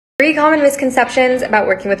3 common misconceptions about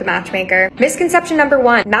working with a matchmaker. Misconception number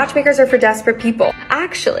 1, matchmakers are for desperate people.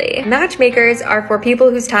 Actually, matchmakers are for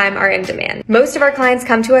people whose time are in demand. Most of our clients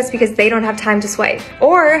come to us because they don't have time to swipe,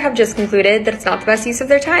 or have just concluded that it's not the best use of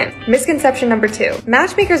their time. Misconception number 2,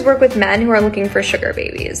 matchmakers work with men who are looking for sugar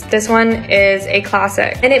babies. This one is a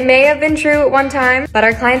classic, and it may have been true at one time, but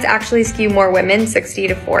our clients actually skew more women, 60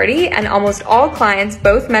 to 40, and almost all clients,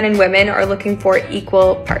 both men and women, are looking for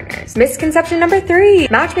equal partners. Misconception number 3,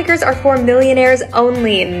 matchmakers are for millionaires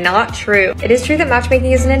only. Not true. It is true that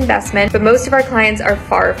matchmaking is an investment, but most of our clients are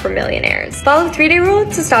far from millionaires. Follow the 3-day rule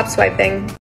to stop swiping.